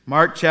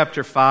Mark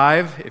chapter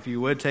 5, if you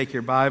would take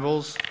your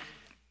Bibles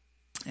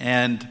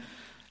and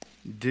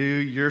do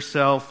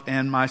yourself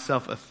and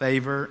myself a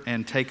favor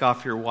and take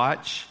off your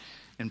watch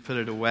and put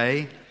it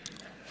away.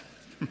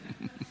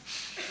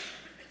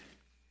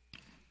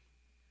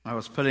 I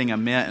was putting a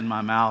mint in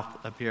my mouth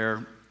up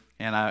here,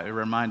 and it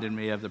reminded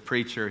me of the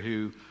preacher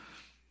who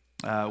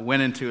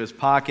went into his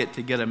pocket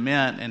to get a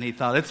mint, and he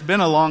thought, it's been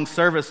a long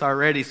service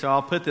already, so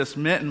I'll put this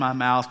mint in my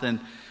mouth,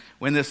 and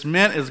when this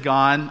mint is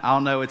gone,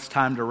 I'll know it's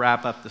time to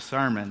wrap up the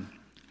sermon.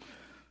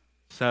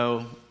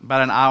 So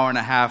about an hour and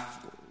a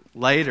half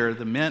later,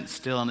 the mint's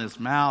still in his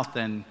mouth,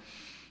 and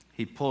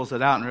he pulls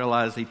it out and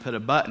realizes he put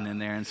a button in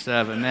there instead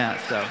of a mint.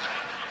 So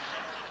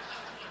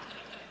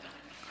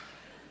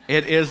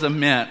it is a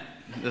mint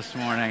this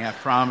morning, I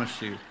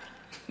promise you.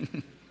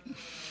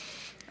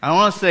 I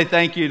want to say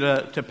thank you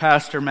to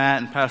Pastor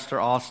Matt and Pastor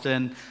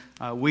Austin.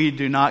 We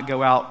do not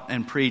go out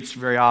and preach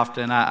very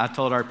often. I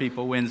told our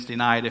people Wednesday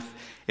night,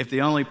 if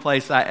the only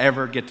place I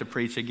ever get to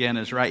preach again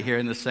is right here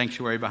in the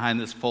sanctuary behind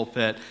this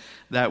pulpit,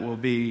 that will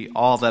be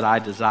all that I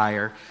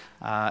desire.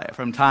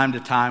 From time to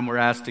time, we're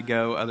asked to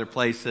go other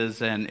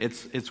places, and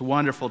it's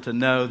wonderful to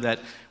know that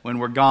when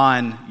we're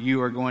gone,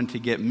 you are going to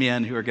get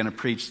men who are going to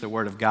preach the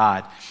Word of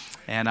God.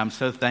 And I'm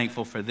so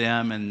thankful for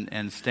them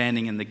and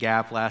standing in the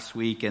gap last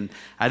week. And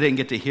I didn't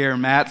get to hear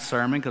Matt's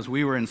sermon because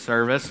we were in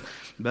service,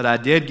 but I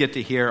did get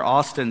to hear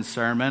Austin's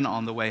sermon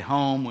on the way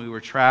home. We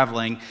were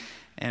traveling,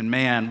 and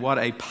man, what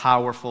a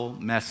powerful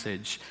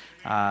message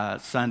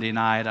Sunday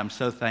night. I'm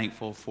so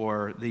thankful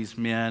for these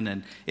men.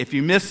 And if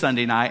you missed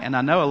Sunday night, and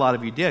I know a lot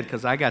of you did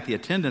because I got the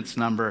attendance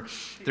number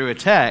through a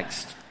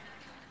text,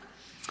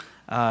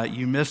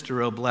 you missed a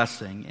real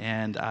blessing.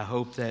 And I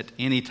hope that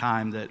any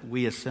time that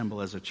we assemble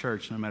as a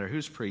church, no matter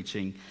who's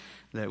preaching,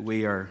 that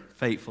we are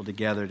faithful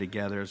together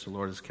as the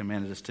Lord has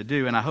commanded us to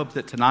do. And I hope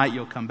that tonight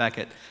you'll come back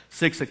at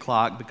 6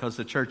 o'clock because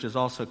the church is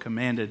also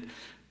commanded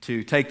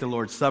to take the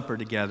Lord's Supper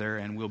together,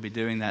 and we'll be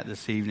doing that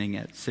this evening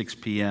at 6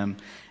 p.m.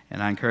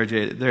 And I encourage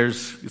you,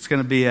 it's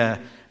going to be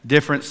a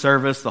different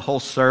service. The whole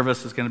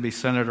service is going to be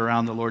centered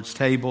around the Lord's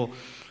table,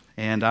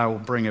 and I will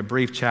bring a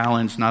brief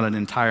challenge, not an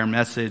entire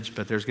message,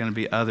 but there's going to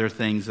be other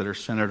things that are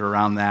centered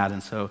around that.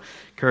 And so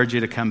I encourage you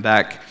to come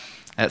back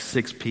at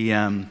 6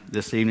 p.m.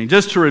 this evening.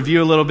 Just to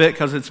review a little bit,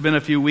 because it's been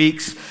a few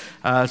weeks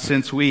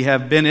since we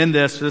have been in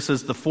this. This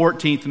is the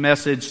 14th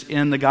message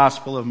in the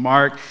Gospel of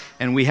Mark,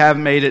 and we have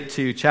made it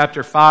to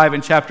chapter 5.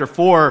 And chapter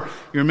 4,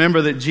 you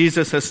remember that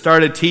Jesus has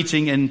started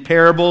teaching in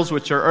parables,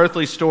 which are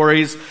earthly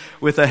stories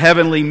with a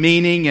heavenly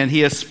meaning, and he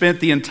has spent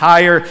the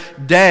entire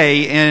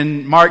day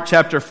in Mark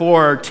chapter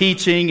 4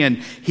 teaching and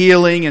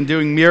healing and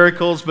doing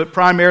miracles, but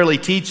primarily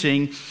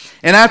teaching.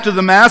 And after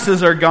the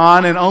masses are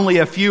gone and only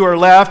a few are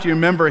left, you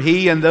remember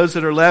he and those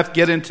that are left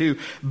get into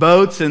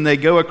boats and they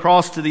go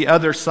across to the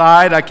other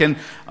side. I can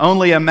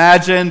only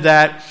imagine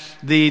that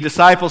the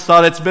disciples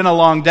thought it's been a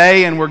long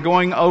day and we're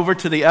going over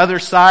to the other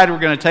side. We're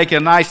going to take a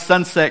nice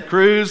sunset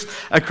cruise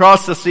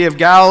across the Sea of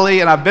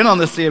Galilee. And I've been on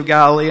the Sea of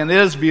Galilee and it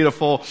is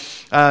beautiful.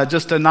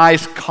 Just a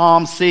nice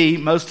calm sea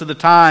most of the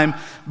time.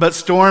 But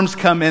storms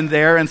come in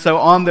there. And so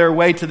on their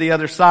way to the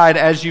other side,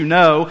 as you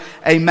know,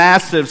 a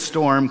massive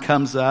storm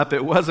comes up.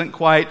 It wasn't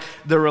quite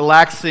the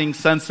relaxing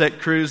sunset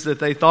cruise that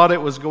they thought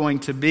it was going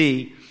to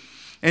be.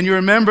 And you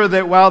remember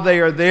that while they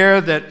are there,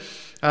 that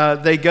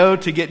they go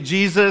to get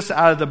Jesus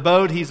out of the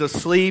boat. He's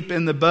asleep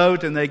in the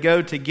boat, and they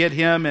go to get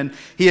him. And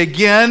he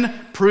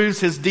again proves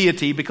his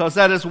deity, because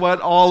that is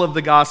what all of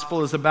the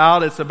gospel is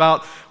about. It's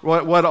about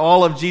what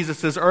all of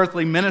Jesus'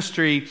 earthly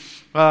ministry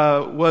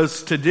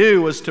was to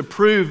do, was to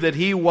prove that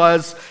he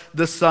was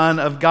the Son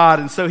of God.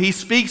 And so he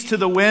speaks to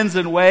the winds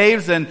and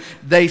waves, and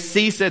they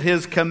cease at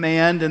his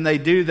command, and they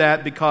do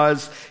that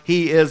because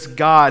he is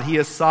God. He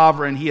is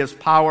sovereign. He is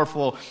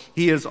powerful.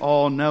 He is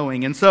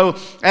all-knowing. And so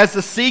as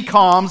the sea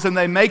calms and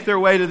they make their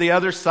way to the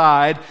other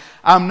side,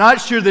 I'm not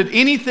sure that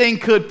anything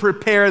could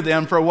prepare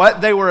them for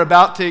what they were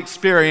about to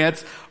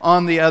experience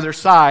on the other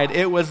side.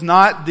 It was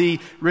not the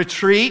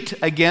retreat,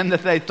 again,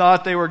 that they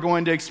thought they were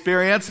going to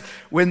experience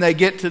when they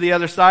get to the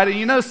other side. And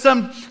you know,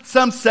 some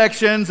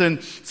sections,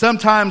 and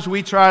sometimes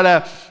we try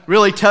to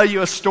really tell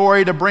you a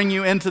story to bring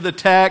you into the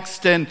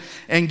text and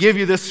give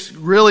you this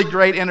really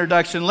great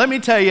introduction. Let me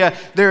tell you,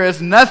 there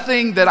is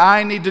nothing that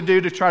I need to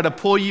do to try to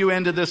pull you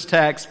into this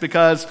text,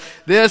 because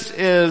this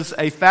is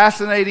a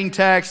fascinating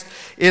text.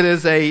 It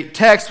is a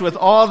text with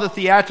all the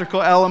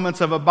theatrical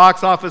elements of a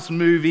box office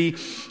movie,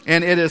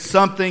 and it is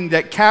something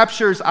that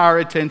captures our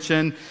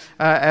attention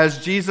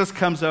as Jesus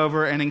comes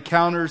over and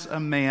encounters a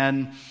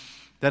man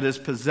that is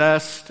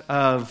possessed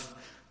of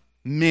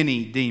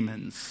many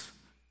demons,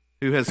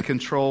 who has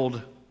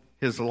controlled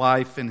his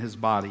life and his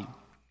body.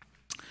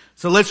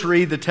 So let's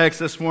read the text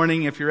this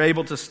morning. If you're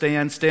able to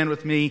stand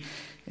with me,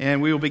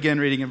 and we will begin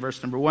reading in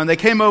verse number 1. They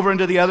came over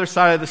into the other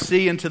side of the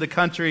sea, into the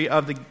country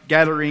of the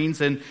Gadarenes,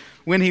 and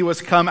when he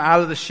was come out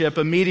of the ship,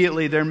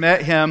 immediately there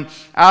met him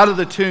out of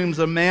the tombs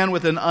a man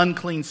with an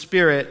unclean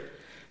spirit,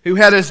 who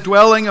had his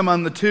dwelling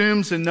among the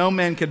tombs, and no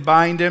man could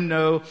bind him,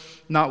 no,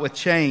 not with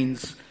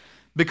chains,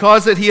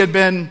 because that he had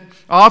been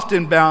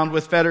often bound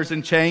with fetters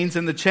and chains,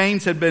 and the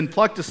chains had been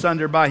plucked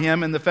asunder by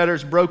him, and the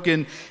fetters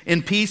broken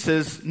in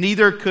pieces.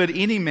 Neither could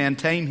any man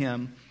tame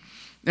him.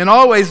 And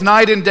always,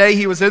 night and day,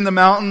 he was in the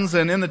mountains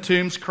and in the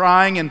tombs,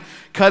 crying and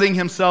cutting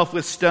himself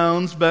with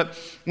stones. But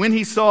when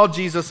he saw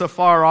Jesus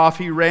afar off,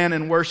 he ran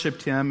and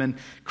worshipped him, and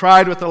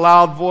cried with a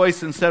loud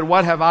voice and said,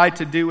 "What have I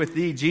to do with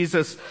thee,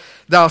 Jesus,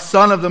 thou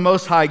Son of the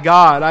Most High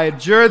God? I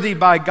adjure thee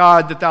by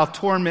God that thou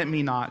torment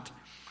me not."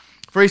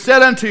 For he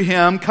said unto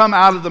him, "Come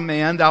out of the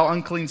man, thou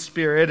unclean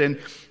spirit." And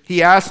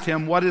he asked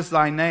him, "What is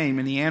thy name?"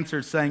 And he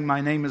answered, saying,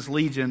 "My name is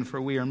Legion, for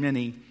we are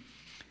many."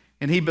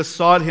 And he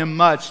besought him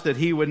much that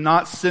he would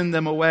not send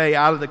them away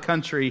out of the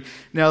country.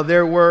 Now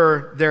there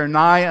were there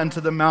nigh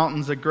unto the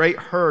mountains a great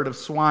herd of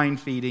swine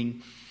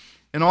feeding.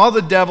 And all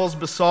the devils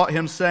besought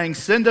him, saying,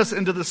 "Send us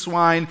into the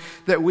swine,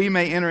 that we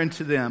may enter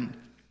into them."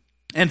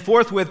 And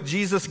forthwith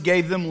Jesus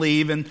gave them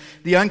leave, and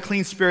the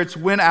unclean spirits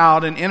went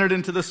out and entered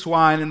into the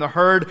swine, and the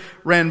herd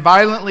ran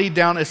violently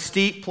down a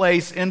steep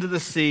place into the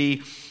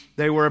sea.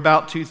 They were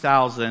about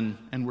 2,000,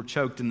 and were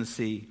choked in the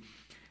sea.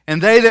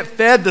 And they that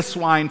fed the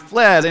swine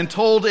fled, and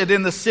told it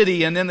in the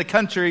city and in the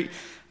country.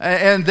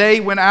 And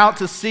they went out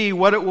to see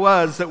what it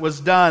was that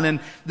was done. And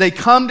they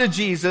come to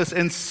Jesus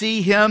and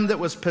see him that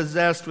was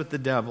possessed with the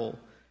devil,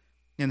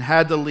 and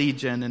had the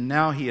legion. And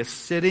now he is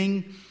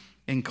sitting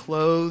and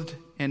clothed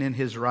and in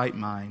his right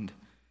mind.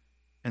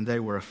 And they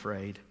were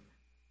afraid.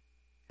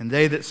 And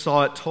they that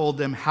saw it told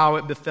them how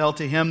it befell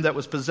to him that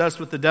was possessed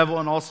with the devil,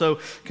 and also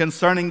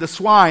concerning the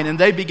swine. And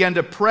they began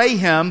to pray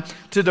him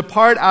to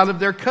depart out of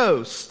their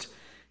coast.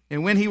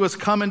 And when he was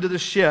come into the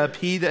ship,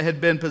 he that had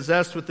been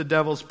possessed with the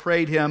devils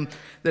prayed him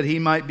that he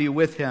might be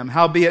with him.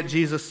 Howbeit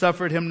Jesus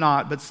suffered him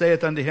not, but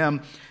saith unto him,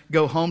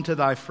 "Go home to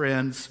thy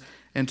friends,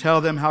 and tell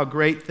them how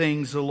great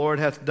things the Lord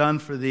hath done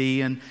for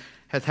thee, and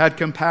hath had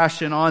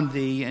compassion on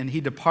thee." And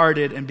he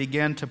departed and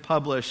began to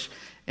publish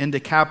in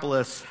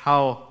Decapolis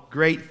how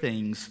great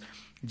things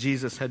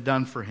Jesus had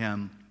done for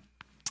him.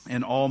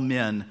 And all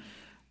men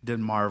did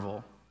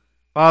marvel.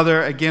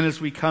 Father, again, as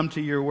we come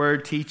to your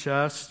word, teach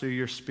us through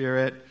your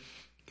Spirit.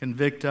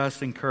 Convict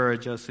us,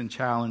 encourage us, and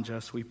challenge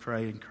us, we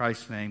pray in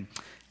Christ's name.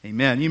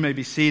 Amen. You may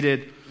be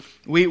seated.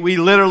 We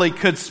literally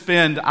could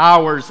spend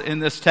hours in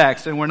this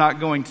text, and we're not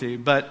going to,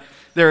 but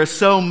there is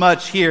so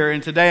much here.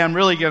 And today I'm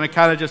really going to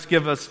kind of just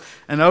give us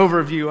an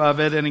overview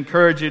of it and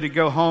encourage you to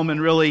go home and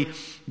really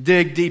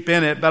dig deep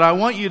in it. But I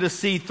want you to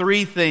see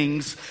three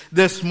things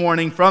this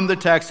morning from the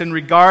text in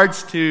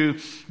regards to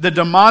the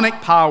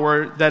demonic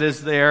power that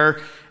is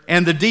there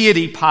and the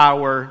deity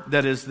power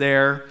that is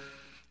there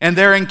and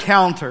their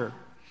encounter.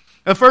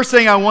 The first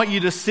thing I want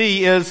you to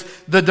see is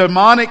the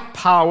demonic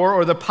power,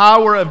 or the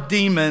power of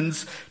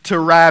demons to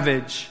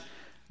ravage.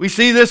 We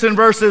see this in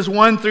verses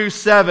 1 through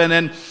 7.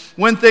 And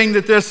one thing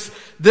that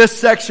this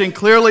section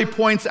clearly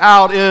points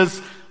out is,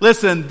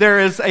 listen, there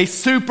is a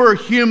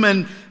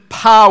superhuman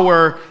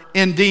power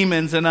in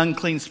demons and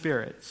unclean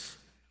spirits.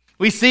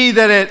 We see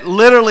that it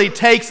literally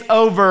takes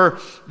over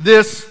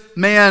this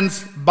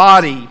man's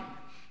body.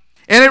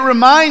 And it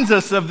reminds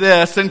us of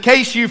this, in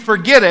case you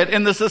forget it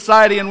in the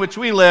society in which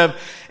we live,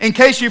 in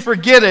case you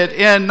forget it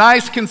in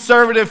nice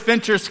conservative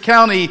Fentress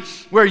County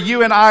where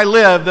you and I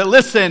live, that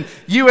listen,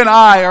 you and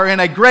I are in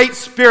a great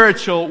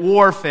spiritual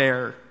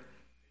warfare.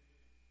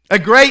 A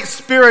great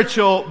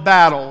spiritual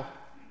battle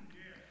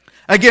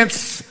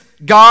against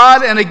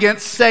God and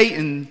against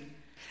Satan.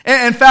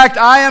 In fact,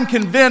 I am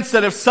convinced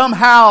that if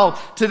somehow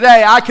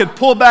today I could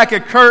pull back a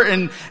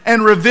curtain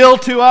and reveal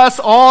to us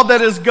all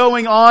that is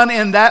going on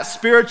in that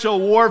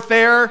spiritual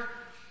warfare,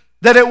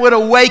 that it would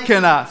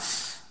awaken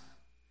us,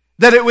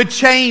 that it would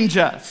change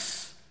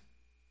us,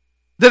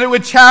 that it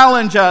would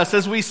challenge us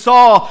as we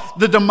saw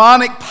the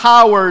demonic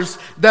powers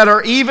that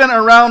are even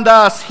around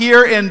us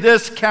here in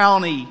this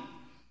county.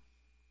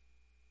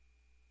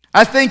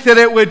 I think that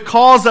it would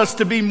cause us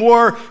to be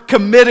more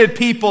committed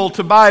people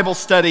to Bible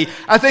study.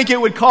 I think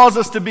it would cause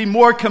us to be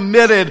more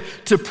committed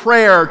to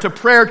prayer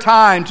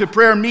time, to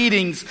prayer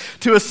meetings,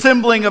 to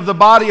assembling of the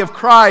body of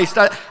Christ.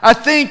 I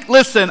think,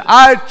 listen,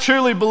 I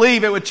truly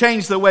believe it would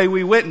change the way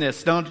we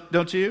witness,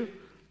 don't you?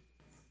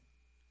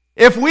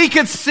 If we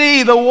could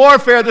see the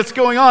warfare that's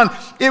going on,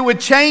 it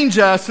would change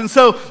us. And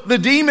so the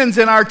demons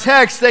in our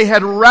text, they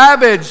had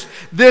ravaged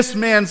this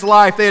man's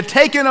life. They had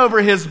taken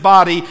over his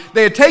body.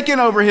 They had taken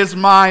over his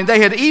mind.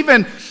 They had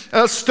even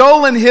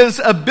stolen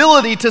his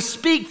ability to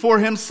speak for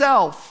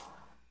himself.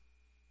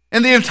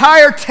 And the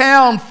entire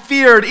town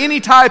feared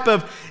any type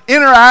of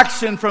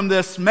interaction from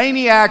this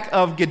maniac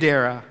of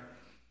Gadara.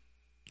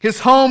 His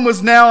home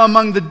was now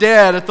among the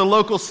dead at the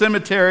local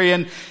cemetery,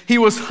 and he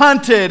was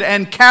hunted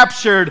and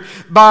captured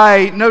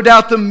by, no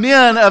doubt, the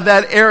men of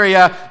that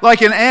area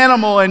like an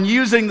animal, and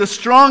using the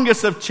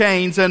strongest of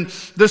chains and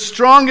the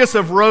strongest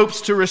of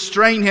ropes to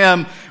restrain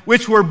him,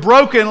 which were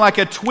broken like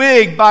a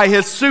twig by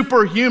his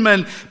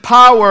superhuman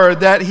power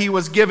that he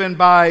was given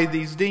by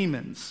these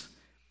demons.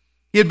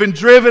 He had been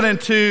driven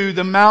into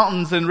the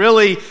mountains, and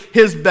really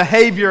his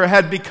behavior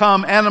had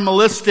become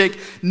animalistic.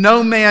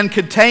 No man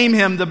could tame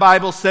him, the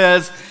Bible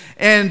says.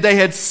 and they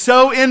had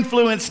so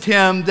influenced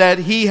him that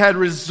he had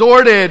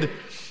resorted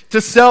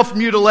to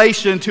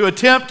self-mutilation to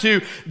attempt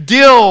to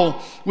deal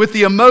with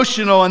the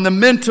emotional and the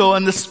mental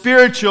and the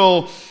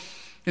spiritual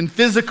and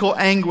physical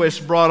anguish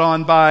brought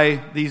on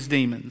by these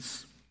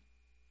demons.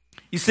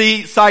 You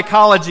see,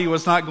 psychology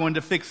was not going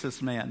to fix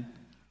this man.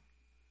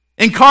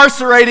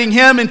 Incarcerating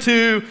him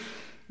into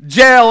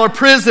jail or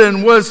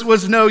prison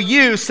was no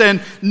use,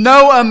 and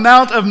no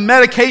amount of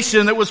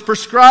medication that was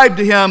prescribed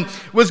to him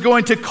was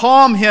going to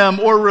calm him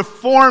or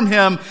reform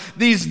him.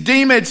 These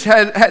demons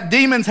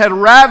had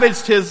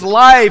ravaged his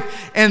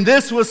life, and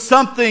this was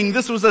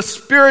a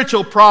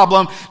spiritual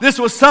problem. This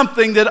was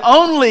something that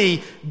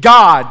only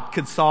God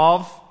could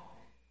solve.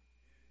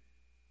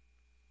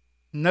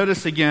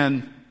 Notice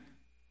again,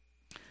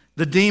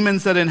 the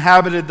demons that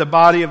inhabited the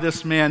body of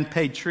this man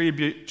paid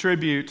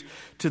tribute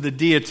to the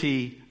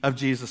deity of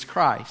Jesus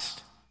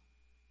Christ.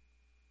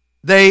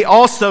 They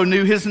also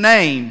knew his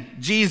name,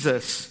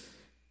 Jesus.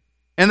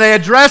 And they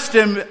addressed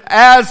him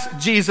as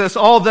Jesus,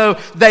 although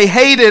they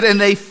hated and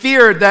they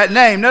feared that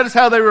name. Notice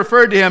how they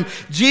referred to him,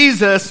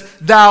 Jesus,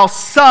 thou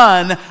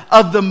Son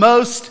of the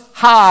Most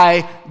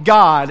High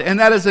God.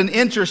 And that is an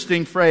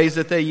interesting phrase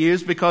that they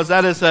use, because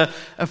that is a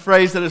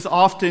phrase that is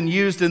often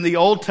used in the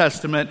Old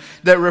Testament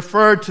that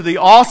referred to the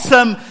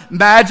awesome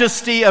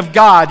majesty of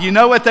God. You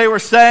know what they were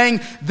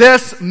saying?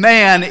 This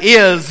man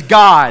is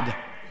God.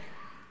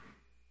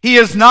 He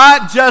is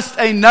not just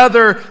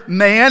another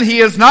man. He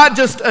is not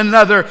just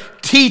another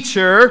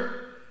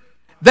teacher.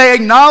 They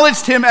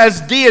acknowledged him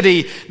as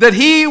deity, that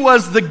he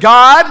was the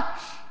God.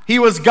 He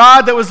was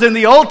God that was in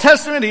the Old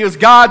Testament. He was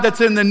God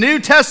that's in the New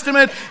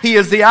Testament. He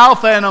is the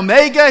Alpha and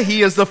Omega.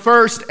 He is the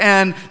first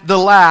and the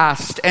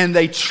last. And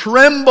they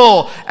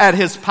tremble at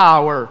his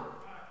power.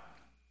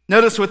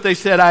 Notice what they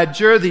said, I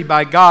adjure thee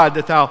by God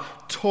that thou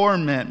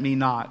torment me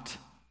not.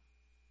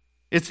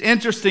 It's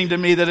interesting to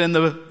me that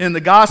in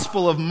the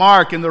Gospel of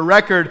Mark, in the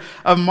record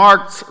of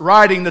Mark's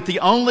writing, that the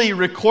only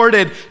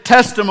recorded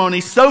testimony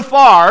so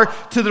far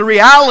to the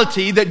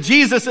reality that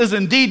Jesus is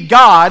indeed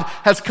God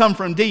has come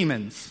from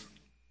demons.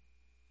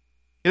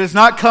 It has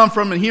not come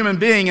from a human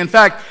being. In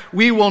fact,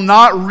 we will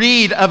not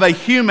read of a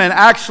human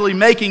actually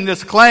making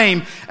this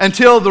claim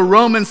until the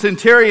Roman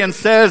centurion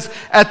says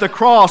at the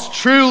cross,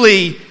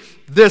 truly,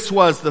 this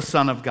was the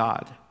Son of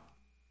God.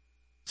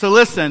 So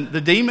listen,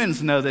 the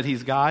demons know that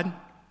he's God.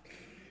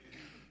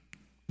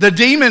 The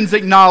demons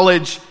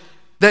acknowledge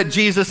that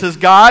Jesus is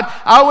God.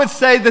 I would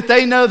say that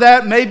they know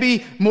that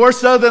maybe more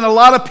so than a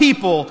lot of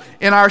people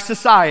in our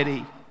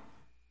society.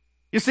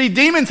 You see,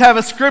 demons have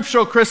a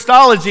scriptural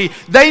Christology.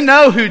 They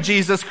know who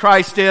Jesus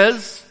Christ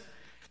is.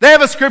 They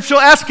have a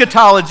scriptural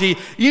eschatology.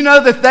 You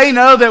know that they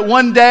know that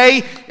one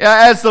day,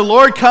 as the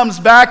Lord comes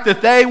back,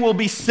 that they will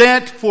be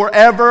sent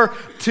forever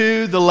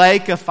to the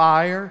lake of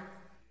fire.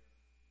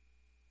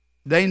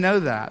 They know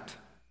that.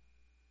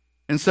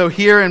 And so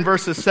here in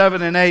verses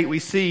 7 and 8, we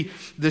see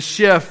the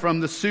shift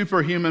from the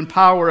superhuman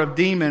power of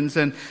demons.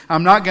 And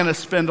I'm not going to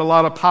spend a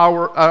lot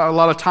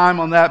of time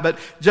on that, but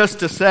just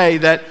to say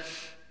that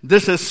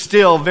this is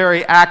still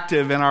very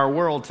active in our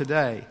world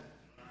today,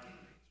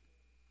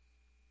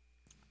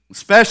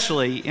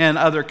 especially in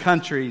other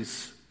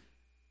countries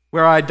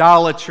where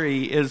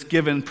idolatry is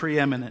given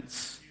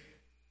preeminence.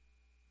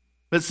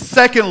 But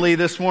secondly,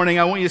 this morning,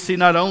 I want you to see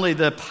not only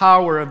the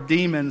power of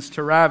demons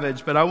to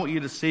ravage, but I want you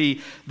to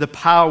see the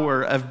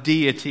power of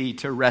deity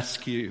to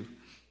rescue.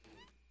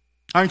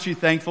 Aren't you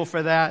thankful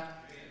for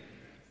that?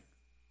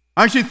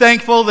 Aren't you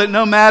thankful that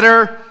no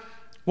matter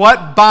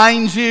what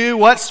binds you,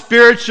 what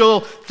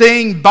spiritual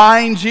thing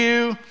binds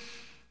you,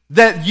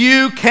 that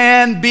you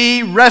can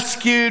be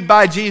rescued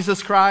by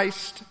Jesus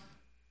Christ?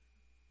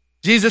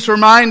 Jesus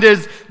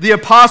reminded the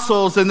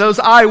apostles and those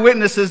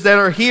eyewitnesses that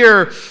are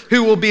here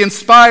who will be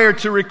inspired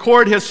to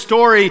record his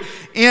story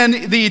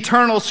in the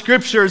eternal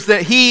scriptures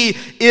that he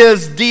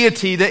is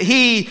deity, that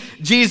he,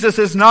 Jesus,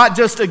 is not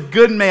just a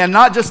good man,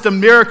 not just a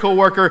miracle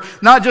worker,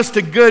 not just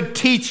a good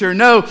teacher.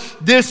 No,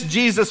 this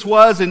Jesus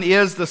was and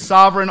is the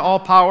sovereign,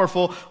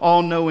 all-powerful,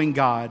 all-knowing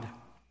God.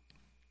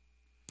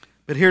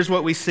 But here's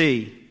what we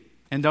see,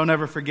 and don't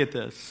ever forget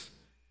this.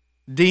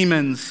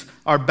 Demons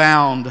are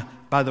bound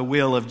by the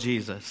will of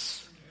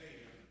Jesus.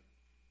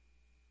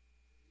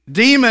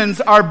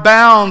 Demons are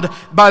bound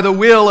by the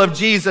will of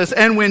Jesus.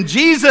 And when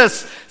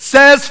Jesus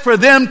says for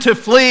them to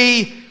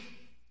flee,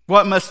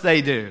 what must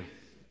they do?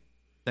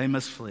 They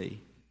must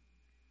flee.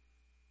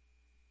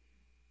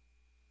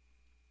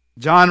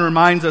 John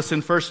reminds us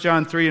in 1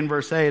 John 3 and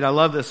verse 8, I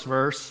love this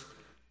verse,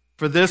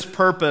 for this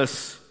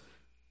purpose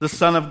the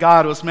Son of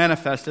God was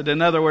manifested.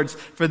 In other words,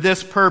 for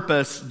this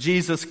purpose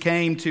Jesus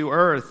came to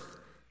earth,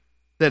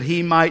 that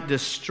he might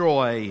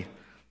destroy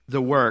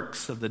the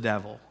works of the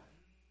devil.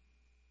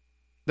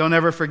 Don't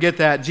ever forget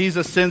that.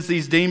 Jesus sends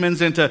these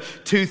demons into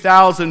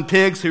 2,000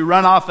 pigs who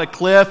run off a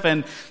cliff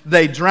and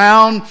they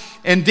drown.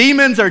 And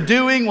demons are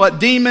doing what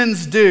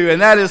demons do,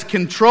 and that is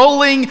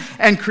controlling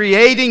and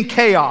creating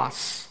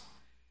chaos.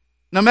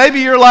 Now maybe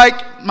you're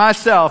like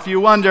myself.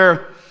 You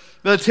wonder,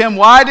 Brother Tim,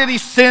 why did he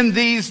send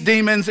these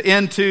demons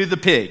into the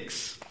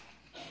pigs?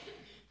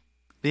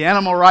 The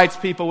animal rights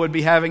people would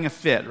be having a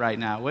fit right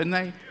now, wouldn't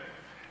they?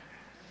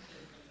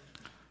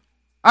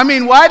 I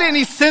mean, why didn't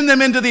he send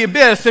them into the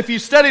abyss? If you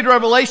studied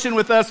Revelation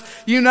with us,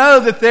 you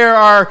know that there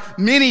are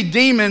many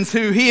demons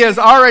who he has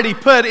already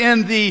put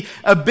in the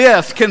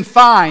abyss,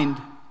 confined.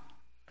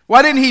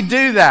 Why didn't he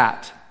do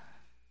that?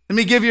 Let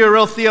me give you a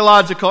real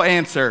theological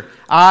answer.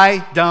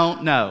 I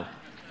don't know.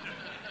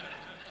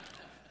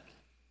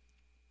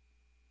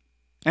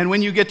 And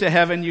when you get to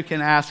heaven, you can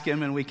ask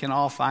him and we can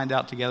all find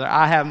out together.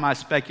 I have my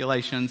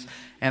speculations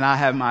and I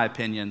have my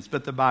opinions,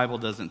 but the Bible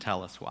doesn't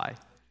tell us why.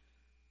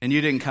 And you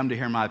didn't come to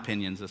hear my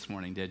opinions this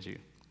morning, did you?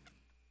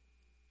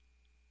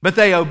 But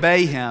they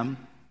obey him.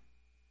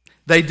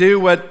 They do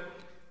what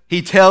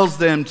he tells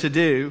them to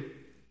do.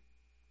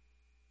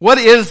 What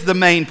is the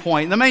main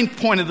point? The main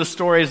point of the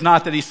story is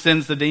not that he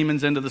sends the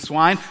demons into the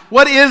swine.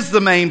 What is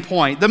the main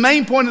point? The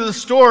main point of the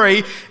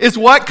story is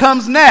what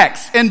comes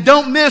next. And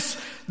don't miss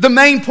the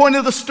main point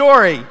of the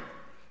story.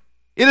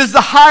 It is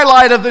the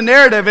highlight of the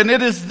narrative, and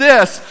it is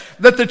this,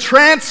 that the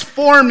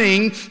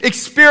transforming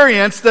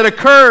experience that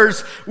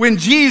occurs when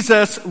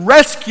Jesus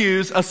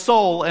rescues a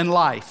soul and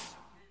life.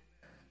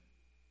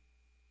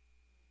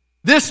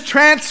 This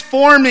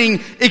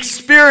transforming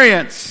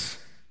experience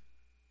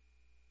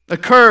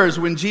occurs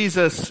when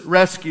Jesus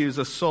rescues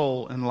a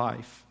soul and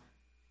life.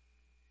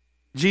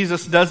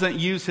 Jesus doesn't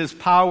use his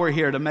power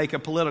here to make a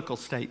political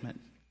statement.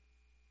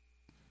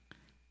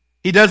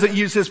 He doesn't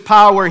use his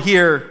power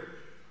here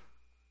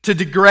to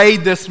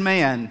degrade this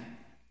man.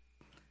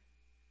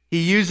 He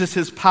uses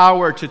his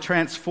power to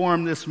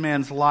transform this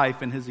man's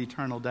life and his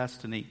eternal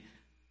destiny.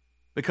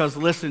 Because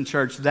listen,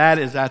 church, that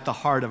is at the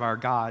heart of our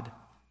God.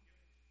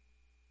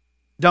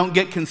 Don't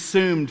get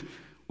consumed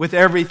with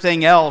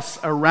everything else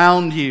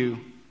around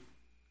you.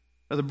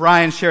 Brother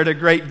Brian shared a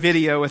great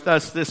video with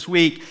us this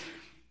week.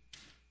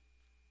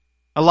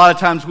 A lot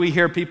of times we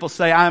hear people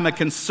say, I am a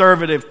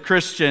conservative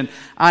Christian.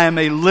 I am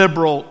a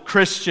liberal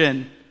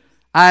Christian.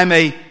 I am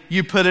a,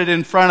 you put it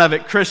in front of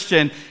it,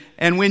 Christian.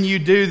 And when you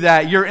do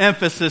that, your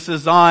emphasis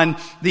is on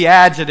the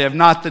adjective,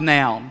 not the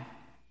noun.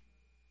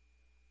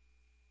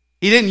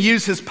 He didn't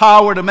use his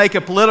power to make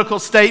a political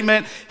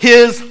statement.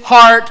 His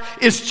heart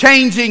is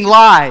changing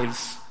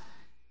lives.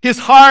 His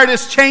heart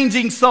is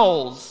changing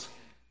souls.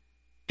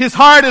 His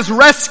heart is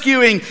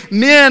rescuing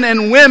men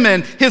and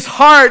women. His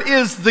heart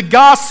is the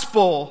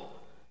gospel.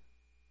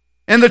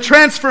 And the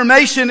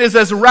transformation is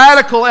as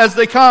radical as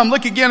they come.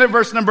 Look again at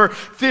verse number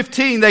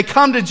 15. They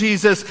come to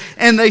Jesus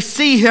and they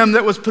see him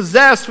that was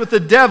possessed with the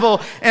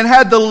devil and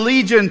had the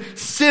legion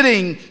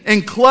sitting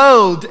and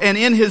clothed and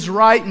in his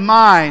right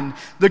mind.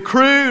 The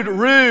crude,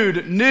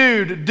 rude,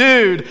 nude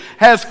dude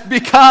has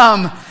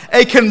become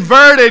a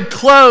converted,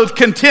 clothed,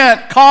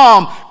 content,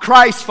 calm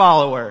Christ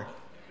follower.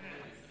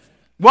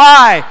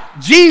 Why?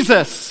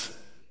 Jesus.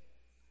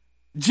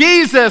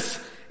 Jesus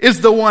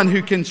is the one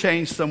who can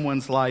change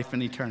someone's life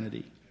in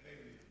eternity.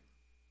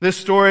 This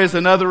story is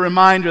another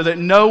reminder that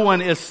no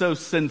one is so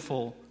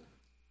sinful.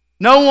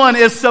 No one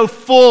is so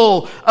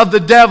full of the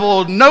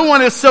devil. No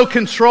one is so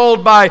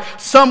controlled by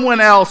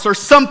someone else or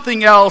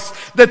something else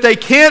that they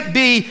can't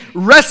be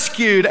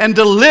rescued and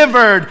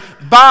delivered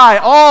by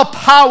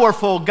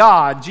all-powerful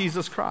God,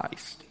 Jesus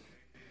Christ.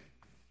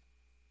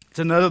 It's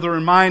another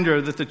reminder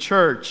that the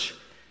church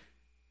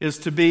is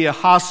to be a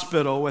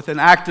hospital with an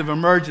active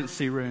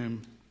emergency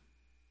room,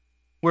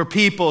 where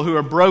people who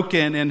are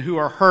broken and who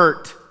are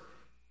hurt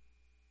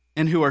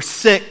and who are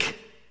sick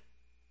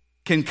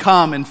can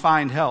come and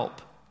find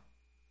help.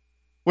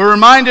 We're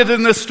reminded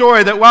in this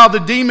story that while the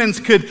demons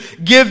could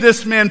give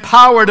this man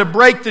power to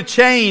break the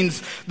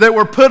chains that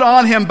were put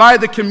on him by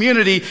the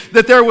community,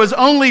 that there was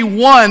only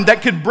one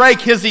that could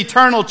break his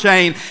eternal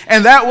chain,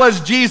 and that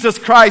was Jesus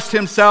Christ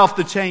himself,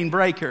 the chain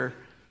breaker,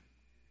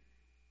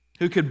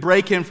 who could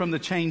break him from the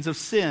chains of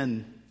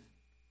sin,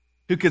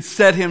 who could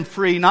set him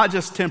free, not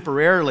just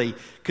temporarily,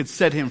 could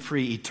set him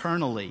free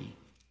eternally.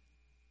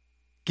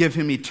 Give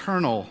him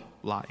eternal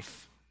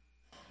life.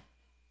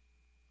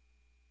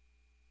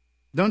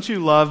 Don't you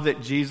love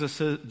that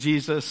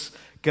Jesus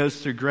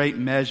goes through great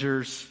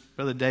measures,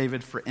 Brother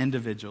David, for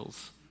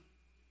individuals,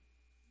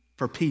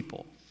 for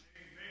people?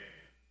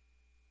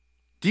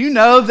 Do you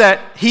know that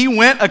he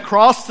went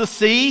across the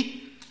sea?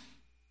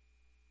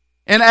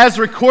 And as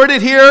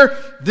recorded here,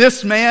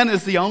 this man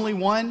is the only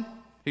one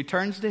who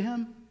turns to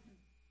him?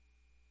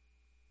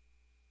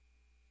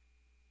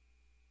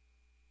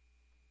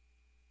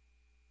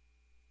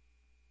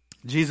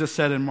 Jesus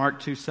said in Mark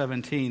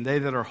 2:17, they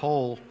that are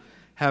whole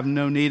have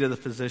no need of the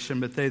physician,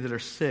 but they that are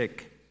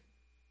sick.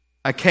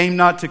 I came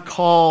not to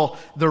call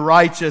the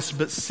righteous,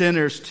 but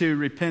sinners to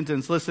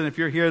repentance. Listen, if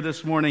you're here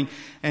this morning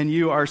and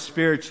you are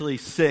spiritually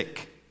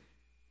sick,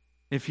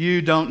 if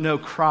you don't know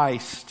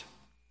Christ,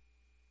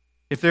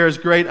 if there is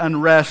great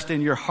unrest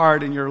in your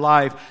heart and your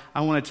life,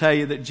 I want to tell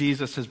you that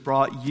Jesus has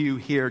brought you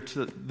here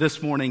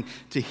this morning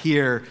to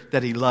hear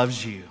that he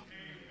loves you,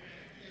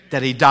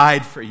 that he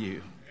died for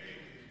you,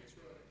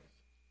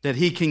 that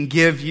he can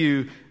give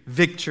you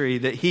victory,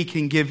 that he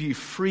can give you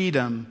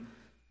freedom.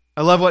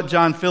 I love what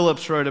John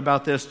Phillips wrote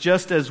about this.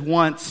 Just as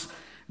once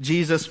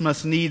Jesus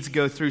must needs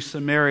go through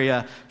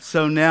Samaria,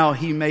 so now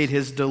he made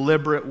his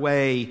deliberate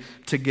way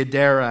to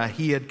Gadara.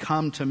 He had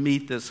come to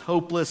meet this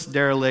hopeless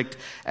derelict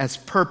as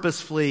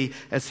purposefully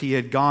as he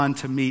had gone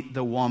to meet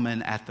the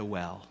woman at the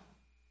well.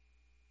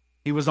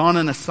 He was on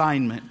an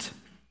assignment.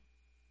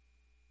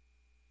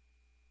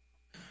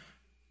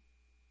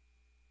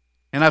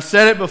 And I've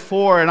said it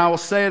before, and I will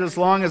say it as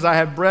long as I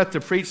have breath to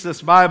preach this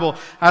Bible.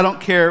 I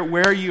don't care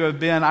where you have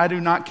been. I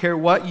do not care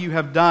what you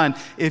have done.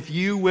 If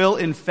you will,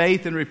 in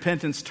faith and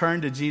repentance,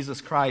 turn to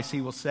Jesus Christ, he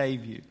will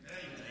save you.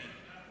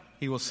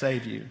 He will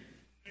save you.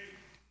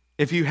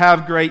 If you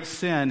have great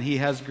sin, he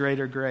has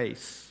greater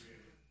grace.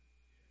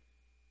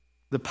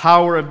 The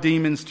power of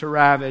demons to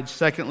ravage.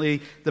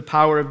 Secondly, the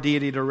power of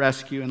deity to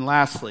rescue. And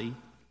lastly,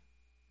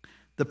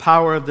 the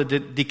power of the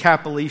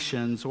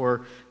Decapolitans,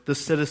 or the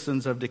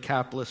citizens of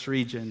Decapolis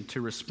region,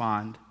 to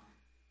respond.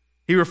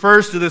 He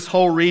refers to this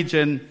whole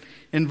region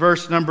in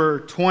verse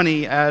number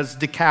 20 as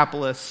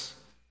Decapolis.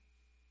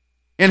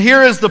 And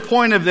here is the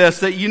point of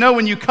this, that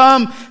when you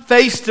come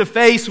face to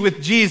face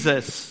with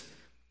Jesus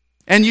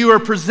and you are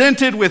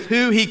presented with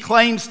who he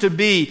claims to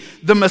be,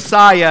 the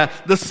Messiah,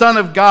 the Son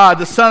of God,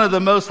 the Son of the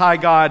Most High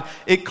God,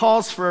 it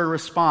calls for a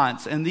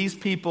response. And these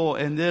people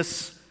in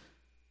this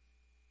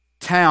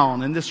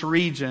town, in this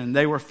region,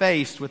 they were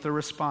faced with a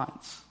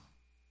response.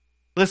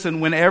 Listen,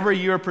 whenever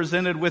you are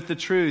presented with the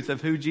truth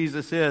of who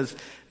Jesus is,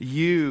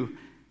 you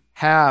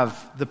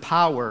have the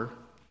power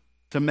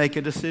to make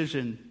a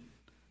decision.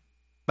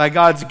 By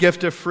God's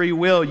gift of free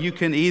will, you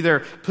can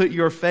either put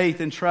your faith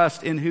and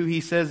trust in who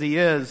he says he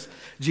is,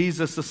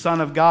 Jesus, the Son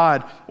of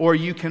God, or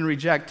you can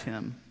reject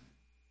him.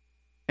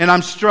 And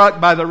I'm struck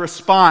by the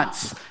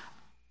response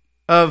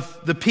of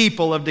the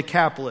people of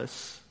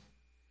Decapolis.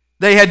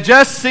 They had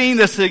just seen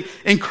this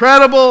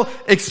incredible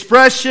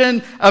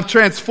expression of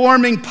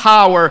transforming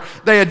power.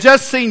 They had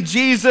just seen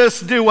Jesus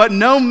do what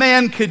no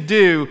man could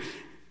do.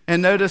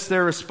 And notice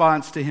their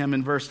response to him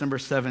in verse number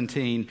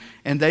 17.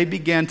 And they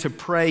began to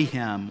pray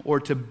him, or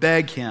to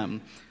beg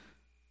him,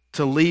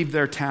 to leave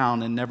their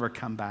town and never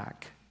come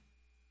back,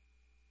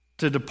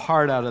 to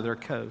depart out of their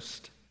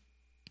coast.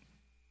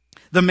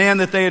 The man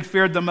that they had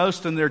feared the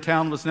most in their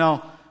town was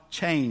now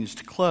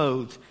changed,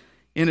 clothed,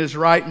 in his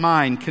right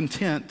mind,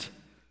 content,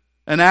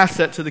 an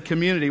asset to the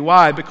community.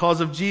 Why?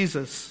 Because of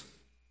Jesus.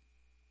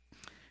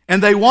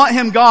 And they want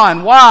him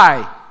gone.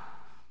 Why?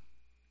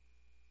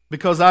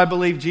 Because I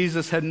believe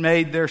Jesus had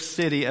made their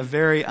city a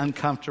very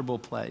uncomfortable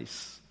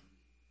place.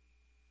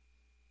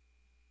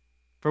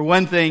 For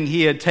one thing,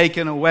 he had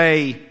taken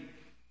away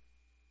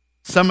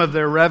some of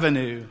their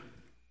revenue.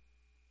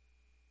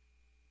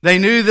 They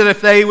knew that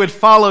if they would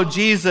follow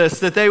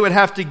Jesus, that they would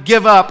have to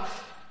give up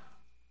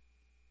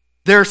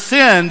their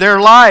sin,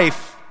 their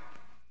life,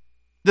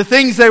 the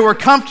things they were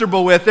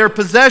comfortable with, their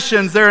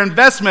possessions, their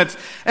investments,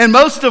 and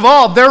most of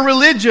all, their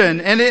religion.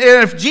 And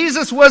if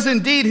Jesus was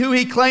indeed who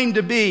he claimed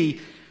to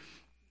be,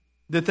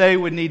 that they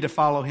would need to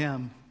follow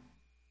him.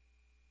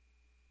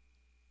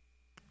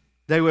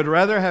 They would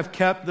rather have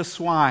kept the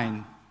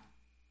swine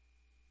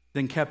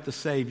than kept the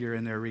Savior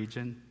in their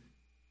region.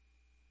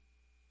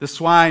 The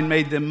swine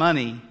made them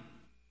money.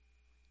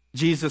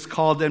 Jesus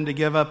called them to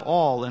give up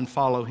all and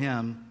follow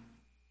him.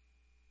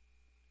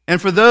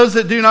 And for those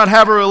that do not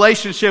have a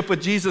relationship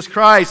with Jesus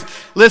Christ,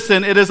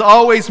 listen, it is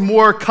always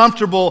more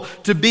comfortable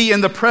to be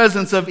in the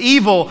presence of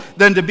evil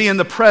than to be in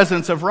the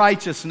presence of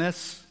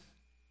righteousness.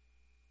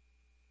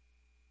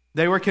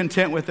 They were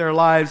content with their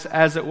lives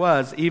as it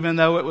was, even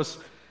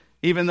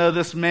though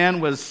this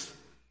man was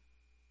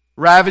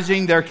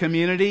ravaging their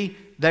community,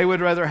 they would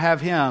rather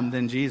have him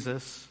than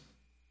Jesus.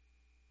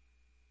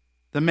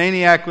 The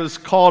maniac was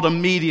called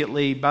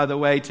immediately, by the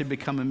way, to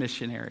become a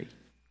missionary.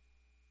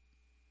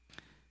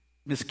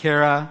 Miss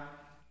Kara,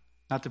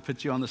 not to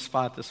put you on the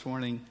spot this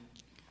morning,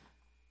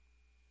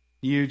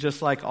 you,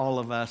 just like all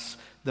of us,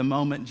 the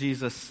moment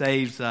Jesus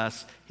saves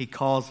us, he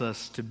calls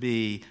us to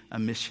be a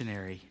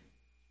missionary.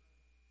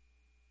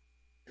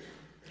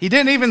 He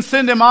didn't even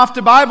send him off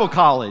to Bible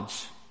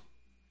college,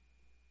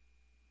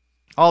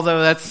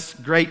 although that's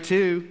great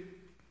too.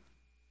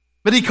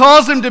 But he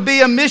calls him to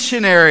be a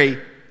missionary.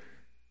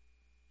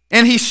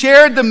 And he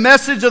shared the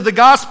message of the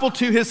gospel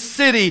to his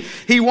city.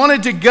 He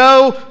wanted to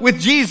go with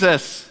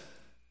Jesus.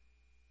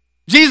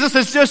 Jesus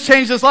has just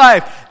changed his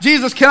life.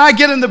 Jesus, can I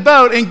get in the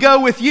boat and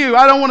go with you?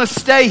 I don't want to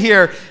stay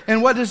here.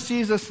 And what does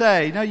Jesus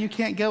say? No, you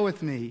can't go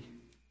with me.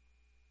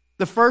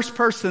 The first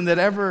person that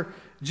ever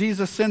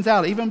Jesus sends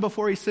out, even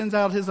before he sends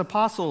out his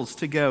apostles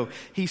to go,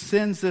 he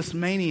sends this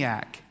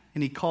maniac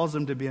and he calls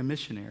him to be a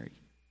missionary,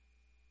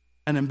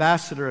 an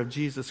ambassador of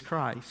Jesus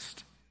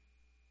Christ.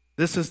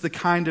 This is the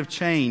kind of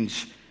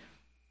change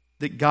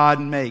that God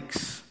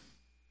makes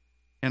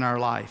in our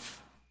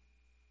life.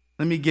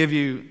 Let me give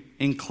you,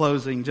 in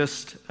closing,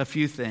 just a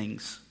few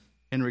things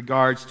in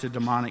regards to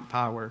demonic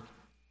power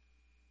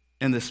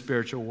and the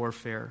spiritual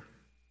warfare.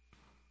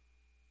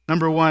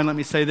 Number one, let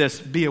me say this: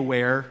 be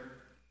aware.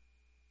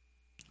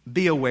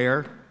 Be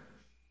aware.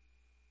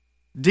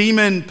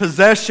 Demon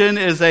possession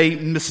is a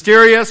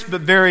mysterious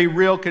but very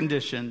real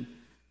condition.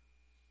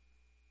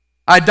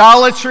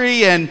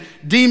 Idolatry and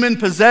demon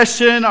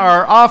possession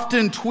are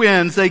often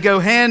twins. They go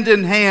hand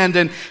in hand,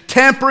 and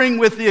tampering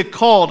with the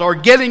occult or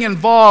getting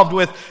involved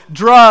with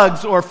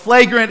drugs or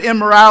flagrant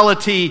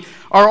immorality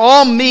are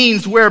all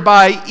means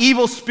whereby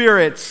evil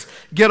spirits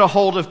get a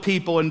hold of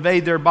people,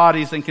 invade their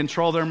bodies, and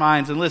control their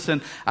minds. And listen,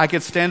 I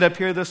could stand up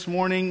here this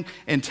morning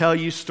and tell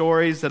you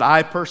stories that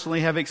I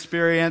personally have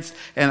experienced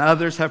and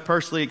others have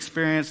personally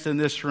experienced in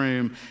this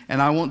room. And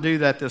I won't do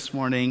that this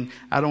morning.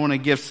 I don't want to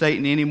give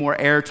Satan any more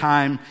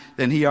airtime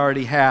than he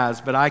already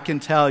has. But I can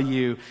tell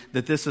you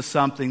that this is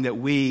something that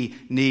we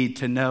need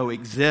to know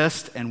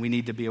exists, and we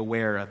need to be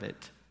aware of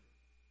it.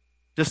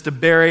 Just to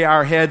bury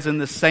our heads in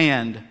the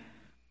sand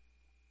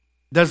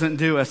doesn't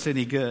do us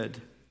any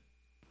good.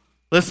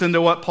 Listen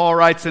to what Paul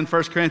writes in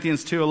 1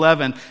 Corinthians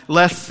 2:11.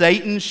 Lest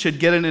Satan should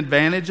get an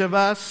advantage of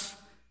us.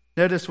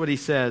 Notice what he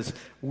says.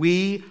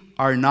 We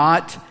are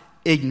not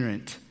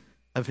ignorant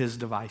of his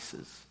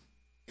devices.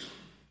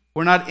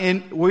 We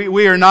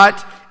are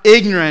not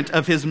ignorant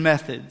of his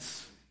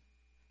methods.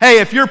 Hey,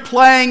 if you're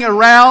playing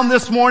around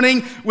this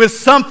morning with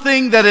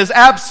something that is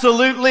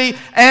absolutely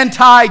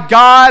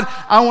anti-God,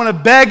 I want to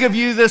beg of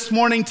you this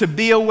morning to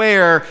be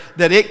aware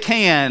that it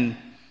can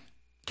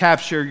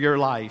capture your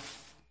life.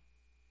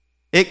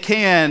 It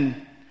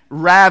can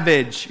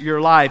ravage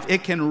your life.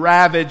 It can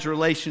ravage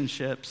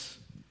relationships.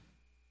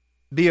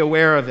 Be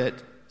aware of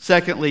it.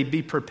 Secondly,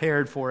 be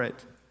prepared for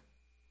it.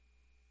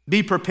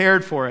 Be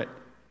prepared for it.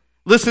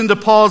 Listen to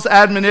Paul's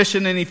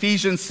admonition in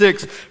Ephesians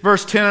 6,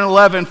 verse 10 and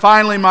 11.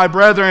 Finally, my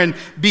brethren,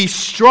 be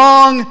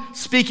strong,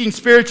 speaking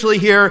spiritually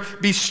here,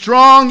 be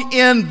strong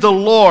in the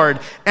Lord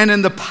and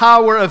in the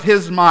power of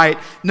his might.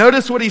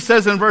 Notice what he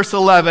says in verse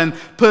 11.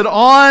 Put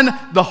on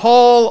the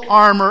whole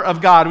armor of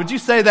God. Would you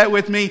say that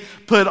with me?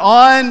 Put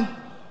on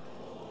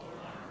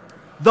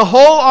the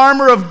whole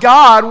armor of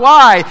God.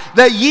 Why?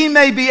 That ye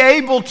may be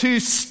able to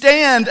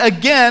stand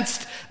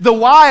against the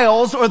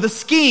wiles or the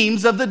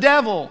schemes of the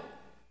devil.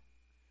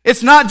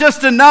 It's not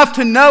just enough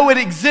to know it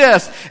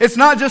exists. It's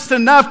not just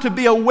enough to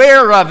be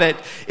aware of it.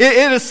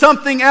 It is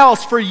something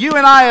else for you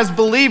and I as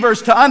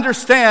believers to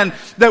understand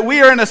that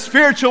we are in a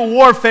spiritual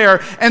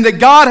warfare and that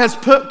God has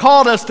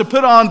called us to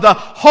put on the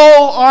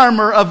whole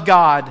armor of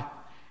God.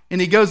 And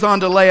he goes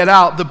on to lay it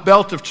out, the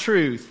belt of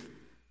truth.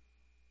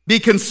 Be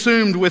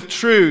consumed with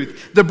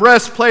truth, the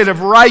breastplate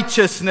of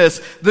righteousness,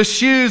 the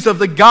shoes of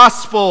the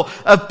gospel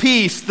of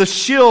peace, the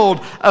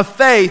shield of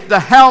faith, the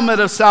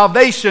helmet of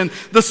salvation,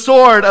 the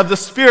sword of the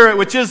Spirit,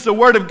 which is the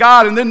Word of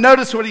God. And then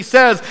notice what he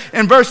says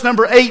in verse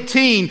number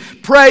 18,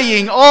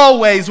 praying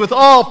always with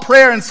all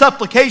prayer and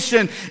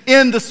supplication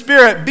in the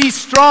Spirit. Be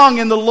strong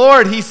in the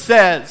Lord, he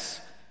says.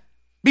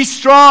 Be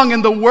strong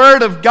in the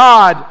Word of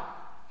God.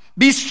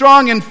 Be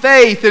strong in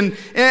faith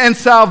and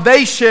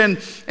salvation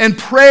and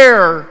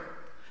prayer.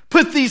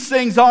 Put these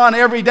things on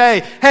every day.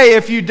 Hey,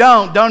 if you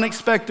don't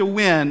expect to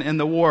win in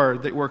the war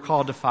that we're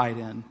called to fight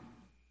in.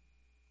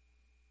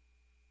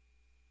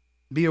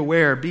 Be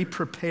aware, be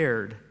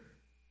prepared.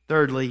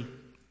 Thirdly,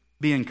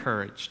 be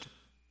encouraged.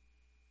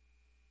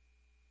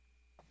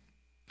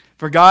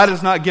 For God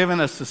has not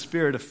given us the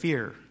spirit of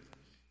fear,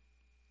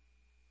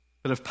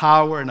 but of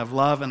power and of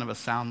love and of a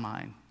sound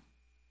mind.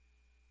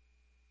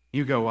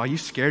 You go, well, you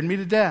scared me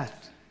to death.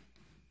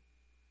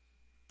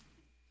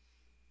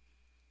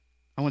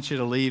 I want you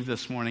to leave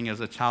this morning as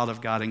a child of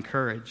God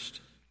encouraged.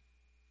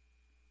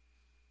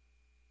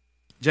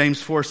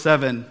 James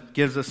 4:7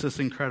 gives us this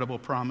incredible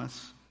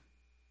promise.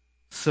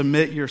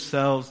 Submit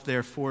yourselves,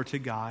 therefore, to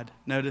God.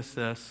 Notice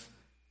this.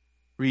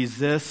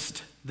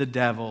 Resist the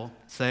devil.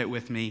 Say it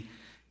with me.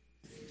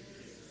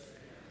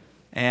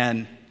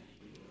 And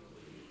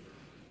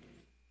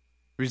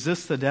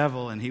resist the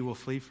devil, and he will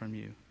flee from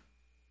you.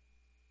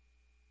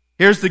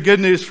 Here's the good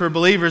news for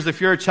believers.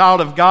 If you're a child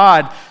of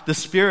God, the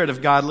Spirit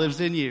of God lives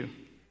in you.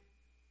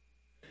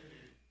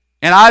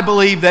 And I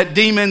believe that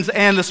demons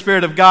and the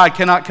Spirit of God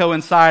cannot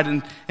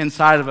coincide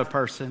inside of a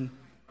person.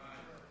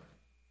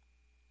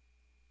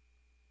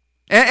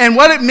 And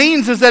what it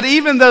means is that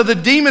even though the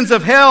demons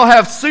of hell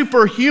have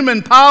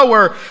superhuman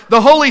power,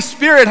 the Holy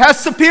Spirit has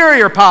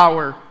superior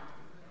power.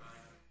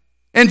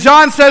 And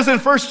John says in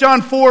 1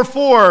 John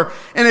 4:4,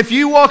 and if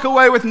you walk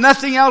away with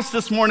nothing else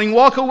this morning,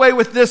 walk away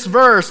with this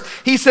verse.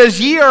 He says,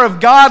 ye are of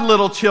God,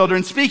 little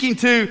children. Speaking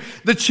to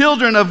the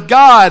children of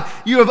God,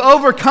 you have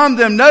overcome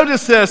them.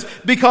 Notice this,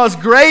 because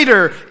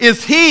greater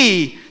is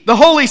he, the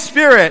Holy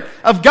Spirit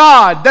of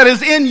God, that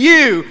is in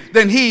you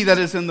than he that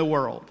is in the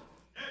world.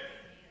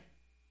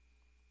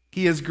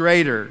 He is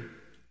greater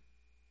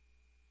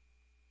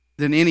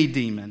than any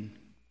demon.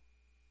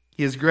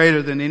 He is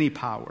greater than any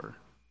power.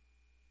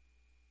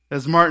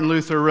 As Martin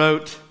Luther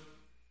wrote,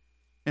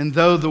 and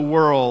though the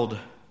world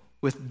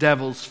with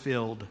devils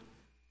filled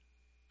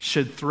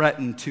should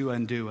threaten to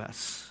undo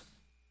us,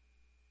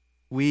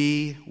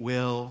 we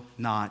will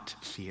not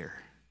fear.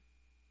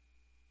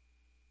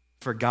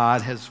 For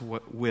God has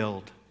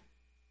willed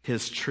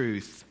his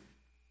truth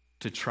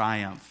to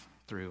triumph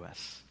through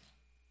us.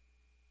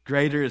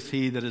 Greater is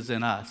he that is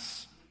in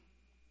us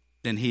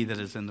than he that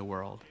is in the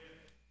world.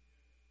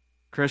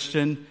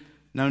 Christian,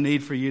 No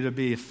need for you to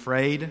be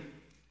afraid,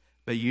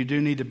 but you do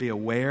need to be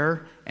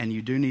aware and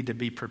you do need to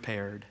be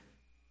prepared.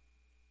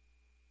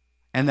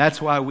 And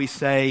that's why we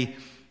say,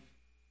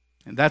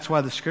 and that's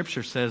why the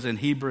scripture says in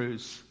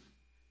Hebrews,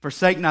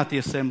 forsake not the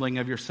assembling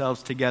of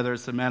yourselves together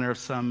as the manner of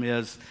some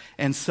is,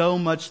 and so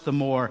much the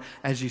more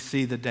as you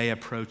see the day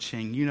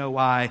approaching. You know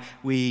why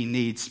we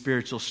need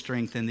spiritual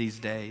strength in these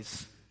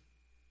days.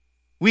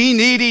 We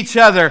need each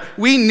other.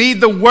 We need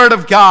the Word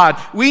of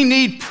God. We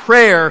need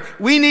prayer.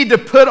 We need to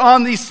put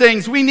on these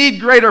things. We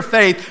need greater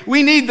faith.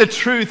 We need the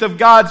truth of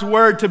God's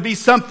Word to be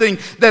something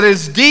that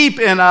is deep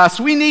in us.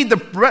 We need the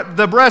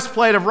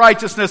breastplate of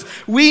righteousness.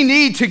 We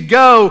need to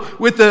go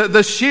with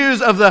the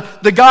shoes of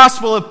the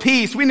gospel of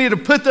peace. We need to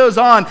put those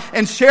on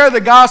and share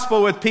the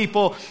gospel with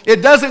people. It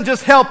doesn't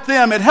just help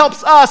them. It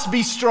helps us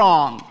be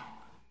strong.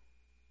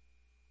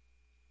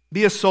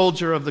 Be a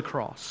soldier of the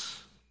cross.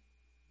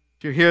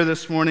 If you're here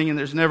this morning and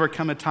there's never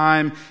come a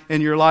time in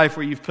your life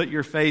where you've put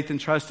your faith and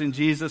trust in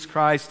Jesus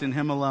Christ and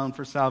Him alone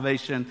for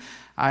salvation,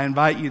 I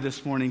invite you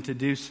this morning to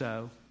do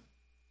so.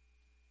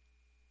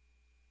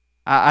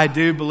 I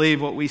do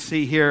believe what we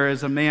see here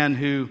is a man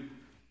who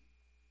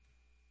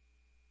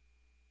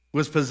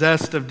was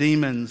possessed of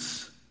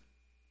demons,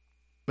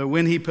 but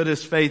when he put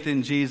his faith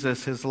in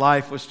Jesus, his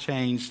life was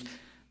changed.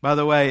 By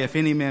the way, if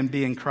any man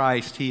be in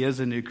Christ, he is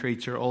a new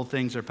creature. Old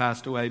things are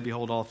passed away.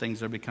 Behold, all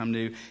things are become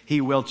new. He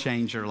will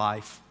change your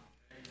life.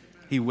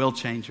 He will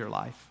change your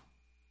life.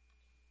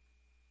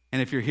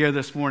 And if you're here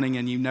this morning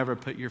and you've never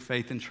put your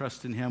faith and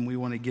trust in Him, we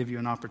want to give you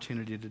an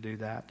opportunity to do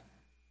that.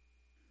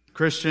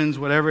 Christians,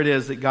 whatever it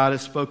is that God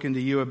has spoken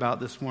to you about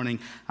this morning,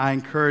 I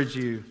encourage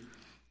you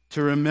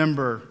to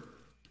remember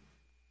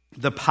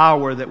the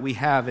power that we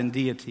have in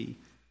Deity,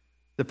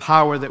 the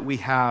power that we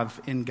have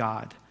in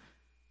God.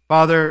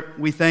 Father,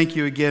 we thank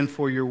you again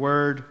for your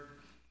word.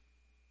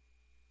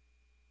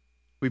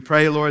 We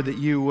pray, Lord, that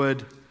you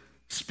would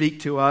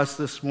speak to us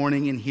this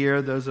morning and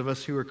here, those of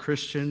us who are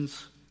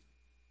Christians.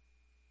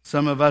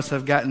 Some of us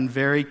have gotten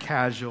very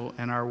casual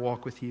in our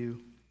walk with you.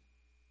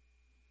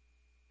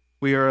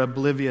 We are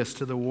oblivious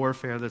to the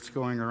warfare that's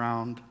going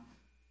around.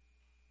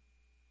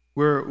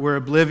 We're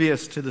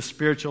oblivious to the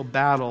spiritual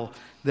battle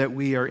that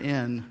we are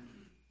in.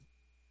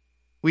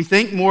 We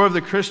think more of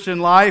the Christian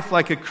life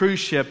like a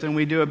cruise ship than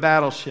we do a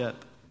battleship.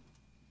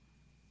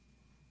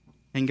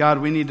 And God,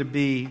 we need to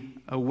be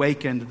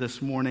awakened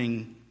this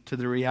morning to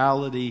the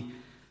reality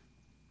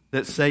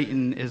that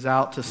Satan is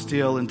out to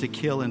steal and to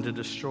kill and to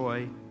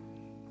destroy.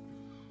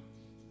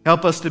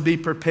 Help us to be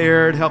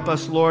prepared. Help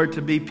us, Lord,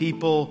 to be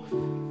people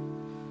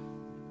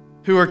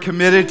who are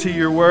committed to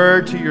your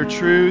word, to your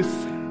truth,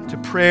 to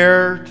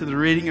prayer, to the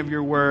reading of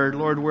your word.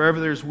 Lord,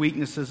 wherever there's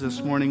weaknesses this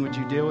morning, would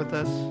you deal with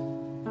us?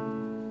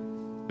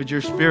 Would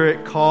your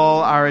Spirit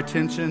call our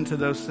attention to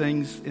those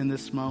things in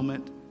this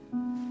moment?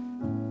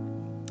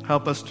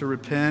 Help us to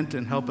repent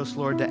and help us,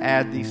 Lord, to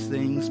add these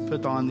things,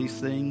 put on these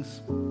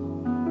things.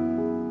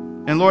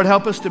 And Lord,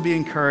 help us to be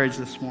encouraged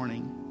this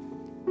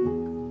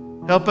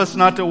morning. Help us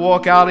not to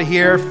walk out of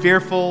here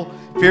fearful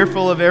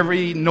of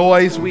every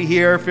noise we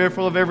hear,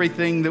 fearful of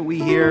everything that we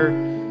hear,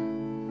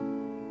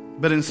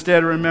 but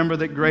instead remember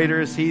that greater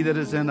is He that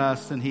is in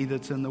us than he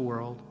that's in the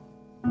world.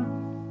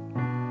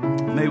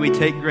 May we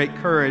take great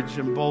courage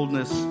and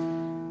boldness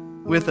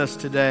with us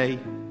today,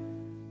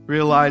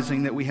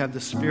 realizing that we have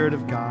the Spirit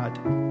of God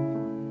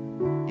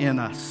in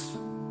us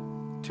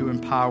to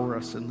empower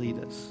us and lead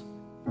us.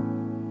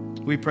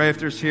 We pray if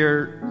there's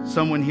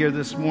someone here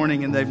this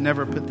morning and they've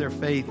never put their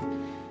faith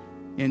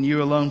in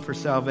you alone for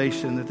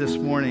salvation, that this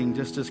morning,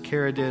 just as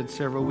Kara did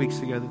several weeks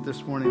ago, that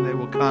this morning they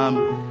will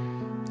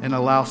come and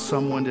allow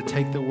someone to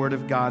take the Word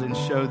of God and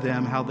show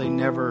them how they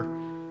never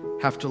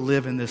have to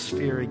live in this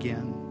fear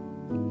again.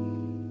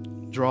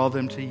 Draw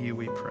them to you,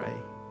 we pray.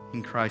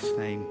 In Christ's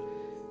name,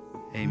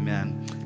 amen.